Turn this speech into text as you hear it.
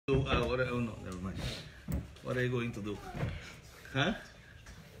Oh no, never mind. What are you going to do? Huh?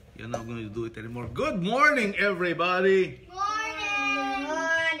 You're not going to do it anymore. Good morning, everybody. Morning.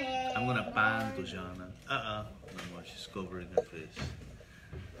 Morning. I'm gonna pan to Jana. No more. She's covering her face.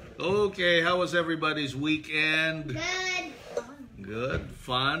 Okay, how was everybody's weekend? Good. Good,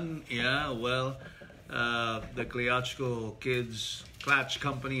 fun. Yeah. Well, the Kliachko Kids Klatch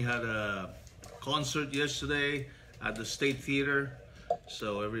Company had a concert yesterday at the State Theater,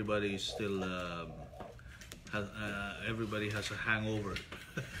 so everybody's still everybody has a hangover.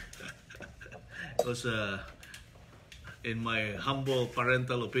 It was in my humble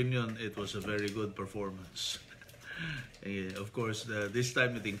parental opinion, it was a very good performance. And of course, this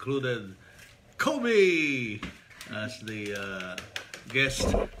time it included Kobe as the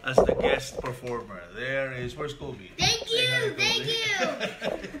guest performer. There is, where's Kobe? Thank you. Thank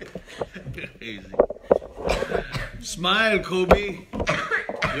you. Easy. Smile, Kobe.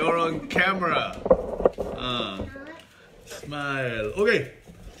 You're on camera. Smile. Okay.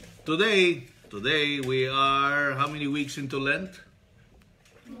 Today we are how many weeks into Lent?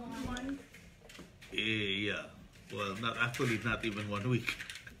 1. Yeah. Well, not even 1 week.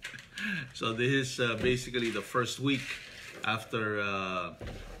 So this is basically the first week after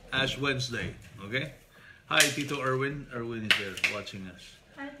Ash Wednesday. Okay. Hi, Tito Erwin. Erwin is there watching us.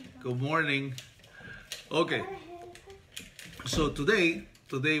 Hi, Tito. Good morning. Okay. So today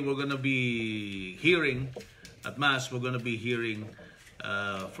we're gonna be hearing at Mass. We're gonna be hearing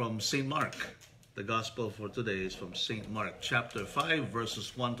from Saint Mark. The gospel for today is from Saint Mark, chapter 5,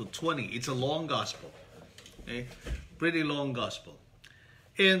 verses 1 to 20. It's a long gospel. Okay, pretty long gospel,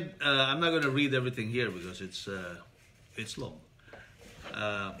 and I'm not gonna read everything here because it's long.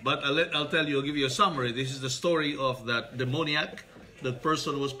 But I'll tell you. I'll give you a summary. This is the story of that demoniac. That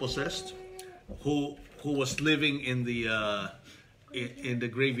person was possessed, who was living in the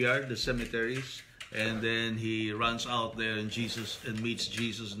graveyard, the cemeteries, and then he runs out there and meets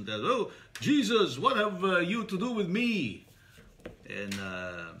Jesus and tells, "Oh, Jesus, what have you to do with me?" And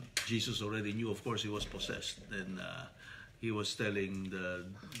Jesus already knew, of course, he was possessed, and he was telling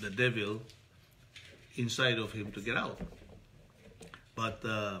the devil inside of him to get out, but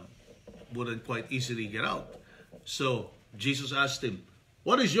wouldn't quite easily get out. So Jesus asked him,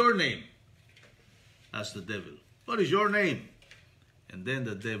 "What is your name?" Asked the devil, "What is your name?" And then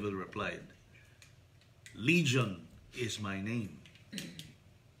the devil replied, "Legion is my name.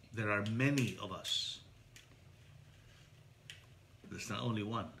 There are many of us." There's not only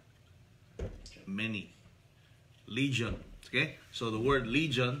one. Many. Legion. Okay? So the word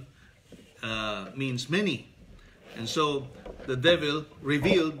legion means many. And so the devil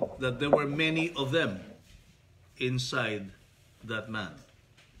revealed that there were many of them inside that man.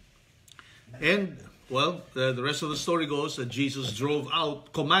 And, well, the rest of the story goes that Jesus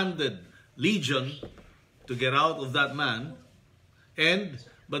commanded Legion to get out of that man.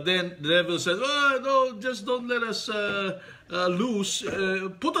 But then the devil said, "Oh, no, just don't let us loose.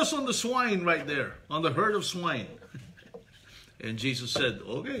 Put us on the swine right there, on the herd of swine." And Jesus said,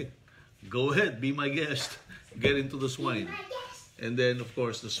 "Okay, go ahead, be my guest. Get into the swine." And then, of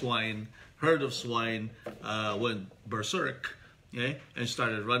course, the herd of swine went berserk, okay, and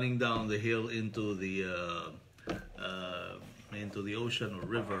started running down the hill into the ocean or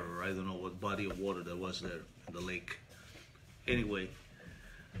river, or I don't know what body of water that was there, the lake. Anyway,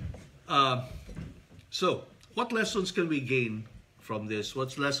 so what lessons can we gain from this?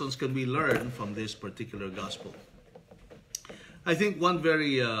 What lessons can we learn from this particular gospel? I think one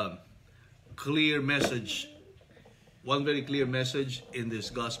very clear message in this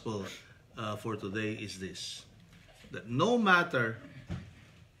gospel for today is this: that no matter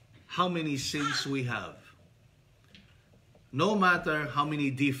how many sins we have, no matter how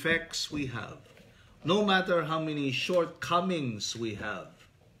many defects we have, no matter how many shortcomings we have,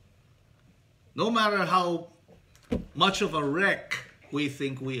 no matter how much of a wreck we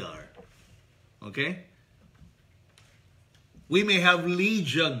think we are, okay? We may have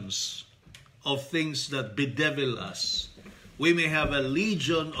legions of things that bedevil us. We may have a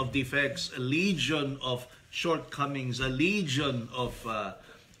legion of defects, a legion of shortcomings, a legion of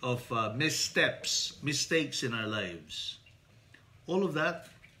mistakes in our lives. All of that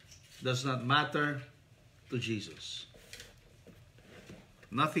does not matter to Jesus.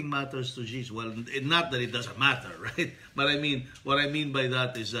 Nothing matters to Jesus. Well, not that it doesn't matter, right? But I mean, what I mean by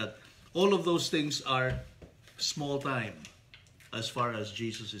that is that all of those things are small time as far as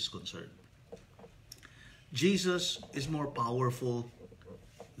Jesus is concerned. Jesus is more powerful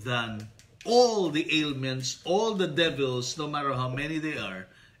than all the ailments, all the devils, no matter how many they are,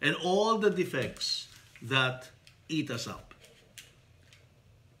 and all the defects that eat us up.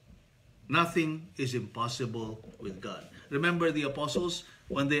 Nothing is impossible with God. Remember the apostles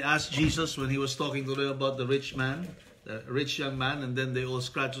when they asked Jesus, when he was talking to them about the rich man, the rich young man, and then they all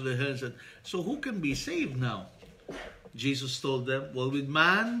scratched their heads and said, so who can be saved now? Jesus told them, well, with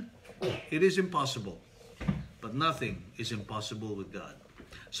man, it is impossible, but nothing is impossible with God.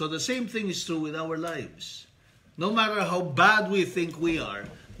 So the same thing is true with our lives. No matter how bad we think we are,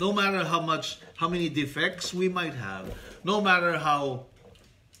 no matter how many defects we might have, no matter how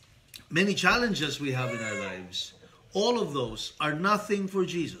many challenges we have in our lives, all of those are nothing for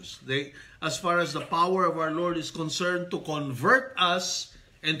Jesus. They, as far as the power of our Lord is concerned, to convert us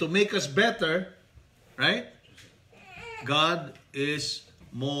and to make us better, right? God is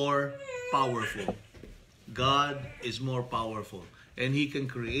more powerful. God is more powerful. And He can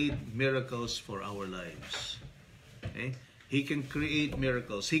create miracles for our lives. Okay? He can create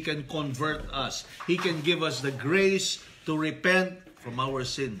miracles. He can convert us. He can give us the grace to repent from our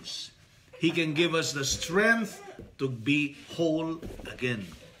sins. He can give us the strength to be whole again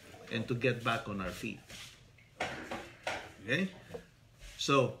and to get back on our feet. Okay?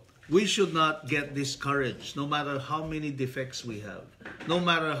 So, we should not get discouraged no matter how many defects we have, no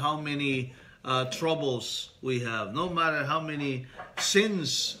matter how many troubles we have, no matter how many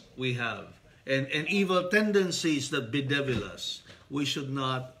sins we have, and evil tendencies that bedevil us. We should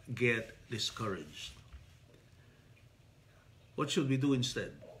not get discouraged. What should we do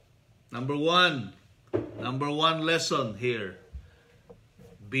instead? Number one lesson here.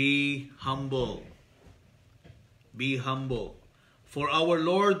 Be humble. Be humble. For our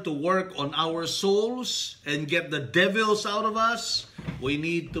Lord to work on our souls and get the devils out of us, we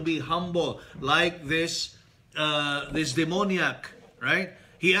need to be humble. Like this demoniac, right?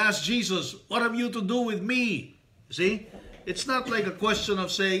 He asked Jesus, what have you to do with me? See? It's not like a question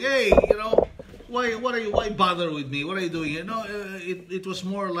of saying, hey, why bother with me? What are you doing? It was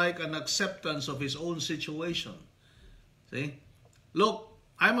more like an acceptance of his own situation. See? Look,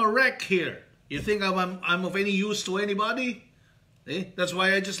 I'm a wreck here. You think I'm of any use to anybody? See? That's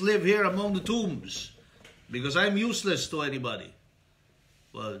why I just live here among the tombs. Because I'm useless to anybody.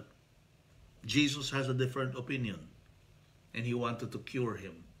 Well, Jesus has a different opinion. And He wanted to cure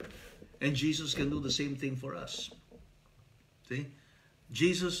him. And Jesus can do the same thing for us. See?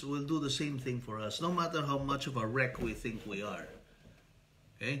 Jesus will do the same thing for us, no matter how much of a wreck we think we are.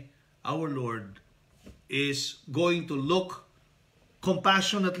 Okay? Our Lord is going to look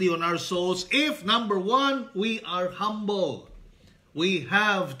compassionately on our souls if, number one, we are humble. We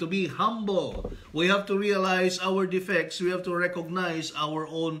have to be humble. We have to realize our defects. We have to recognize our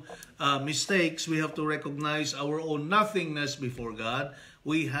own mistakes. We have to recognize our own nothingness before God.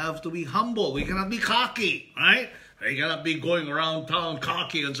 We have to be humble. We cannot be cocky, right? We cannot be going around town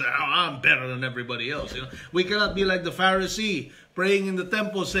cocky and say, oh, I'm better than everybody else. We cannot be like the Pharisee praying in the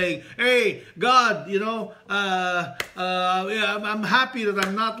temple saying, hey, God, I'm happy that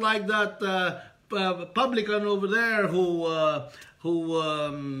I'm not like that publican over there who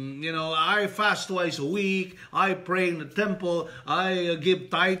I fast twice a week, I pray in the temple, I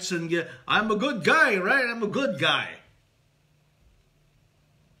give tithes, and I'm a good guy, right? I'm a good guy.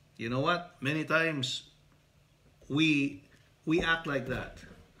 You know what? Many times we act like that.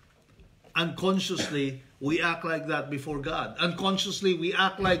 Unconsciously, we act like that before God. Unconsciously, we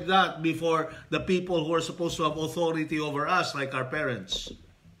act like that before the people who are supposed to have authority over us, like our parents.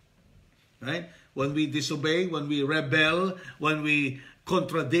 Right? When we disobey, when we rebel, when we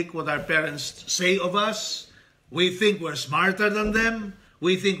contradict what our parents say of us, we think we're smarter than them.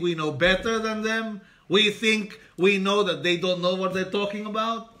 We think we know better than them. We think we know that they don't know what they're talking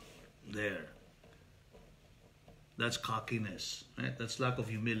about. There. That's cockiness. Right? That's lack of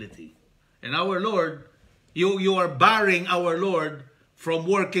humility. And our Lord, you are barring our Lord from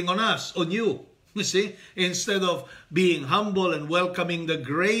working on us, on you. You see, instead of being humble and welcoming the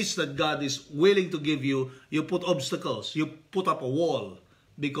grace that God is willing to give you, you put obstacles. You put up a wall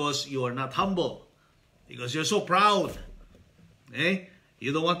because you are not humble. Because you're so proud. Eh?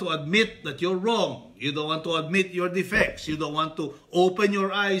 You don't want to admit that you're wrong. You don't want to admit your defects. You don't want to open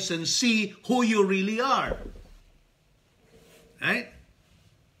your eyes and see who you really are. Right?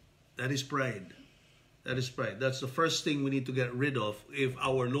 That is pride. That is pride. That's the first thing we need to get rid of if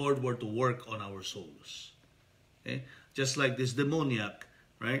our Lord were to work on our souls. Okay? Just like this demoniac,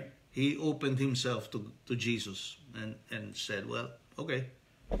 right? He opened himself to Jesus and said, well, okay,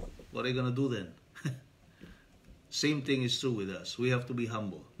 what are you going to do then? Same thing is true with us. We have to be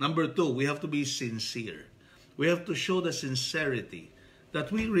humble. Number two, we have to be sincere. We have to show the sincerity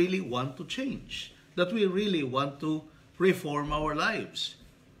that we really want to change, that we really want to reform our lives.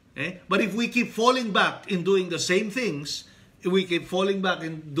 Okay? But if we keep falling back in doing the same things, if we keep falling back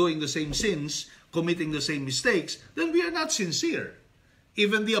and doing the same sins, committing the same mistakes, then we are not sincere.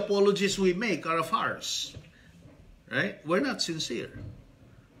 Even the apologies we make are a farce. Right? We're not sincere.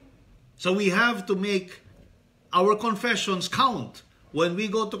 So we have to make our confessions count. When we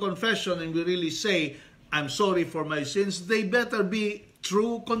go to confession and we really say, I'm sorry for my sins, they better be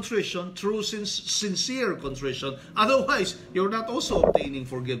true contrition, true sincere contrition. Otherwise, you're not also obtaining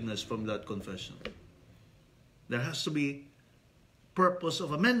forgiveness from that confession. There has to be purpose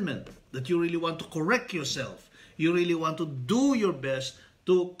of amendment, that you really want to correct yourself. You really want to do your best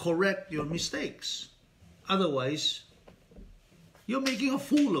to correct your mistakes. Otherwise, you're making a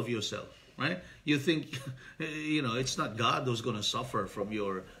fool of yourself, right? You think, it's not God who's going to suffer from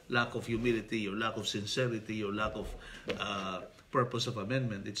your lack of humility, your lack of sincerity, your lack of purpose of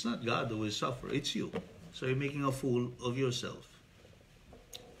amendment. It's not God who will suffer. It's you. So you're making a fool of yourself,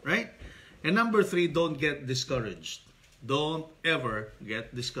 right? And number 3, don't get discouraged. Don't ever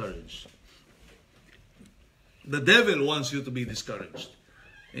get discouraged. The devil wants you to be discouraged.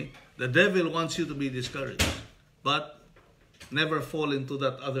 Okay? The devil wants you to be discouraged. But never fall into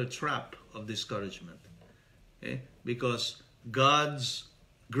that other trap of discouragement. Okay? Because God's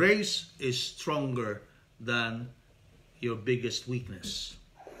grace is stronger than your biggest weakness.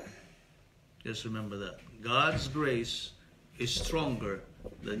 Just remember that. God's grace is stronger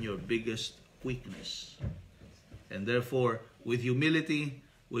than your biggest weakness. And therefore, with humility,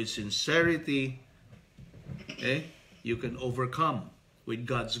 with sincerity, you can overcome. With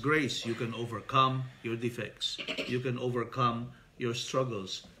God's grace, you can overcome your defects. You can overcome your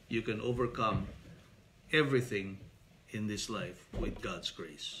struggles. You can overcome everything in this life with God's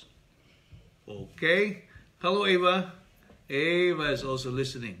grace. Okay? Hello, Ava. Ava is also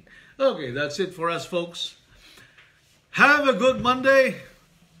listening. Okay, that's it for us, folks. Have a good Monday.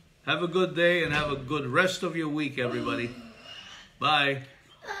 Have a good day and have a good rest of your week, everybody. Bye.